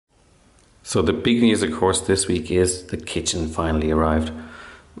So the big news, of course, this week is the kitchen finally arrived.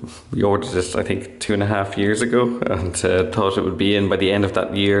 We ordered it, I think, 2.5 years ago, and thought it would be in by the end of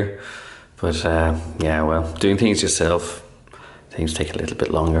that year. But yeah, well, doing things yourself, things take a little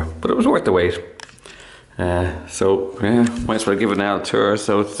bit longer, but it was worth the wait. So yeah, might as well give it an out tour.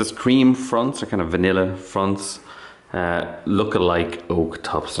 So it's just cream fronts, or kind of vanilla fronts, look alike oak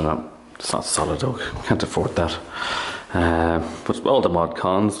tops. It's not solid oak, can't afford that. But all the mod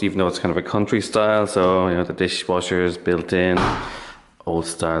cons, even though it's kind of a country style, so you know, the dishwasher is built in, old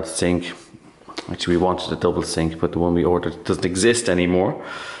style sink. Actually, we wanted a double sink, but the one we ordered doesn't exist anymore.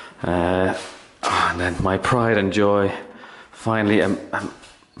 And then my pride and joy, finally a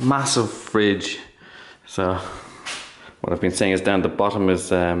massive fridge. So what I've been saying is down the bottom is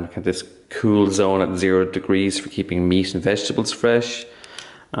this cool zone at 0 degrees for keeping meat and vegetables fresh.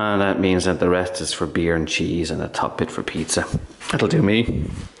 And that means that the rest is for beer and cheese, and a top bit for pizza. That'll do me.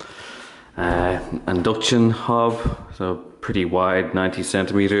 Induction hob, so pretty wide, 90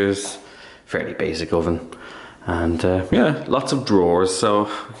 centimeters, fairly basic oven. And yeah, lots of drawers, so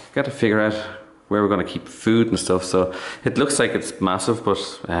got to figure out where we're going to keep food and stuff. So it looks like it's massive, but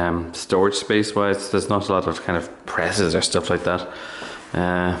storage space wise, there's not a lot of kind of presses or stuff like that.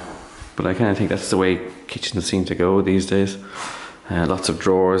 But I kind of think that's the way kitchens seem to go these days. Lots of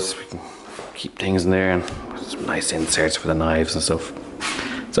drawers, we can keep things in there, and some nice inserts for the knives and stuff.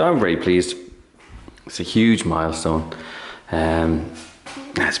 So I'm very pleased. It's a huge milestone.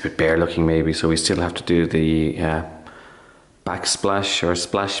 It's a bit bare looking maybe, so we still have to do the backsplash or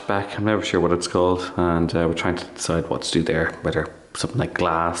splashback, I'm never sure what it's called, and we're trying to decide what to do there, whether something like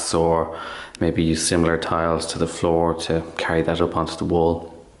glass or maybe use similar tiles to the floor to carry that up onto the wall.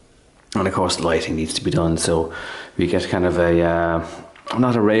 And of course lighting needs to be done, so we get kind of a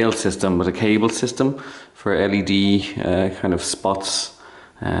not a rail system but a cable system for LED kind of spots,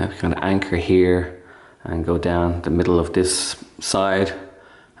 kind of anchor here and go down the middle of this side,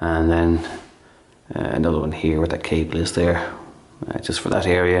 and then another one here where that cable is there, just for that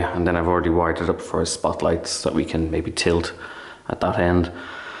area. And then I've already wired it up for spotlights that we can maybe tilt at that end.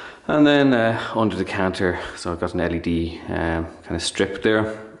 And then under the counter, so I've got an LED kind of strip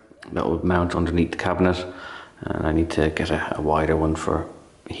there that will mount underneath the cabinet, and I need to get a wider one for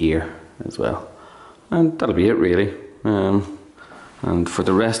here as well. And that'll be it really. And for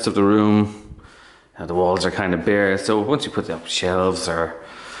the rest of the room, the walls are kind of bare, so once you put up shelves or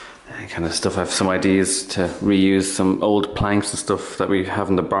kind of stuff, I have some ideas to reuse some old planks and stuff that we have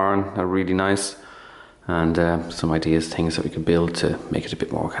in the barn that are really nice, and some ideas, things that we can build to make it a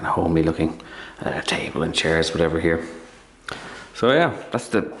bit more kind of homely looking, a table and chairs, whatever here. So yeah, that's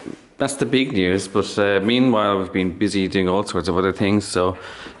the big news. But meanwhile, we've been busy doing all sorts of other things. So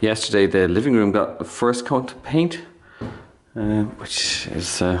yesterday the living room got the first coat of paint, which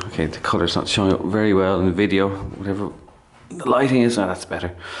is okay, the colour's not showing up very well in the video, whatever the lighting is. That's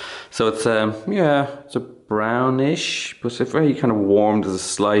better. So it's yeah, it's a brownish, but it's very kind of warm. There's a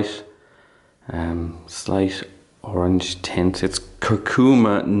slight orange tint. It's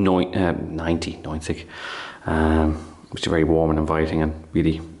curcuma 90, which is very warm and inviting and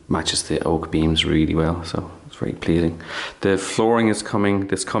really matches the oak beams really well, so it's very pleasing. The flooring is coming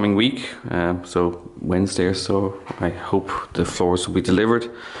this coming week, so Wednesday or so. I hope the floors will be delivered,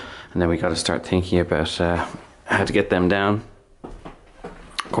 and then we got to start thinking about how to get them down.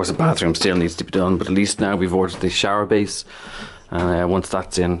 Of course the bathroom still needs to be done, but at least now we've ordered the shower base, and once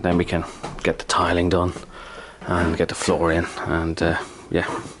that's in, then we can get the tiling done and get the floor in, and yeah,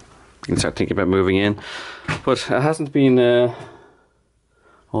 you can start thinking about moving in. But it hasn't been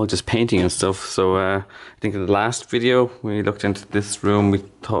all just painting and stuff. So I think in the last video we looked into this room, we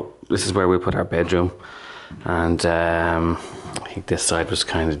thought this is where we put our bedroom, and I think this side was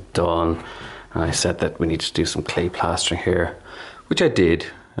kind of done, and I said that we need to do some clay plastering here, which I did.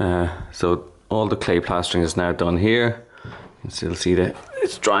 So all the clay plastering is now done here. You can still see that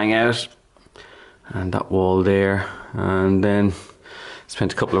it's drying out, and that wall there, and then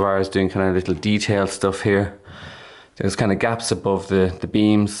spent a couple of hours doing kind of little detail stuff here. There's kind of gaps above the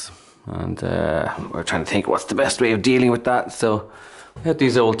beams, and we're trying to think what's the best way of dealing with that. So we had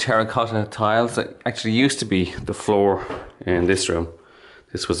these old terracotta tiles that actually used to be the floor in this room.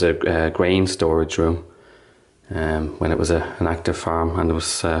 This was a grain storage room when it was an active farm, and it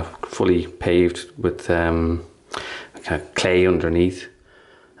was fully paved with kind of clay underneath,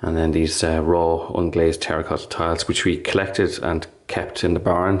 and then these raw unglazed terracotta tiles, which we collected and kept in the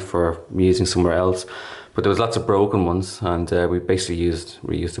barn for using somewhere else. But there was lots of broken ones, and we basically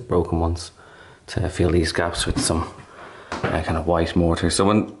reused the broken ones to fill these gaps with some kind of white mortar. So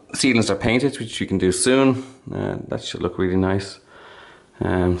when ceilings are painted, which we can do soon, that should look really nice.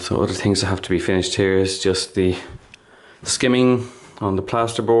 So other things that have to be finished here is just the skimming on the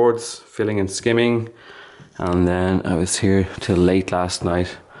plasterboards, filling and skimming. And then I was here till late last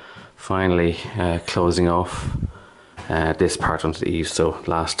night, finally closing off this part onto the eaves. So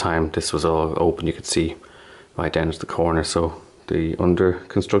last time this was all open, you could see right down to the corner. So the under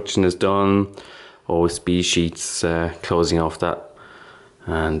construction is done, OSB sheets closing off that,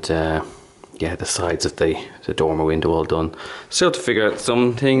 and yeah, the sides of the dormer window all done. Still to figure out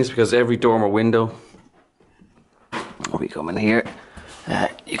some things, because every dormer window, we come in here,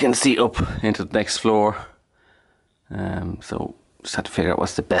 you can see up into the next floor. So just had to figure out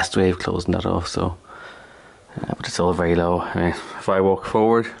what's the best way of closing that off. So but it's all very low. I mean, if I walk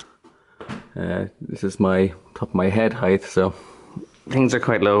forward, this is my top of my head height, so things are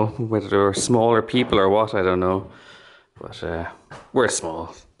quite low. Whether they're smaller people or what, I don't know, but we're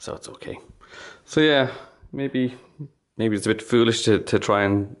small, so it's okay. So yeah, maybe it's a bit foolish to try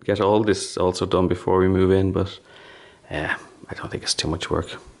and get all this also done before we move in, but I don't think it's too much work.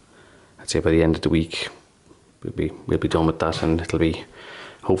 I'd say by the end of the week we'll be done with that, and it'll be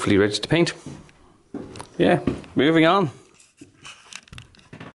hopefully ready to paint. Yeah, moving on.